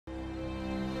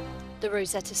The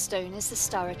Rosetta Stone is the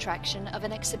star attraction of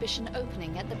an exhibition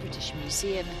opening at the British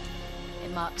Museum.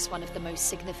 It marks one of the most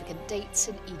significant dates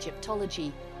in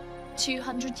Egyptology,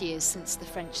 200 years since the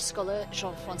French scholar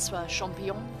Jean-François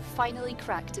Champollion finally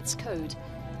cracked its code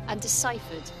and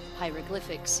deciphered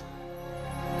hieroglyphics.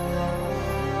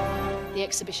 The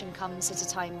exhibition comes at a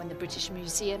time when the British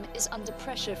Museum is under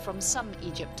pressure from some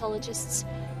Egyptologists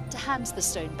to hand the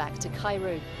stone back to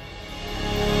Cairo.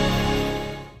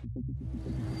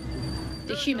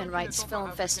 The Human Rights Film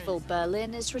Festival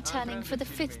Berlin is returning for the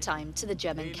 5th time to the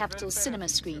German capital's cinema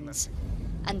screens,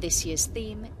 and this year's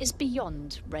theme is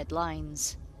Beyond Red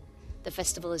Lines. The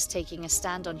festival is taking a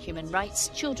stand on human rights,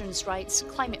 children's rights,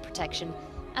 climate protection,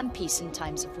 and peace in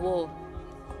times of war.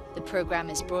 The programme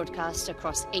is broadcast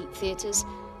across 8 theatres,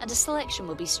 and a selection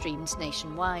will be streamed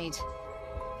nationwide.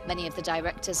 Many of the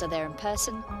directors are there in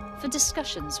person for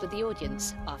discussions with the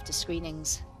audience after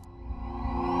screenings.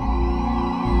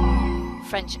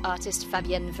 French artist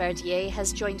Fabienne Verdier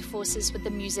has joined forces with the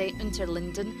Musée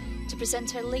Unterlinden to present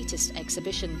her latest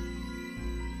exhibition.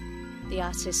 The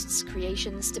artist's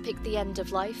creations depict the end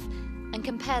of life and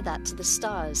compare that to the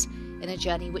stars in a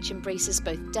journey which embraces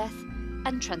both death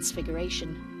and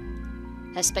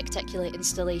transfiguration. Her spectacular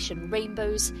installation,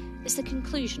 Rainbows, is the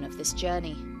conclusion of this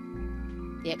journey.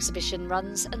 The exhibition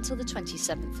runs until the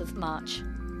 27th of March.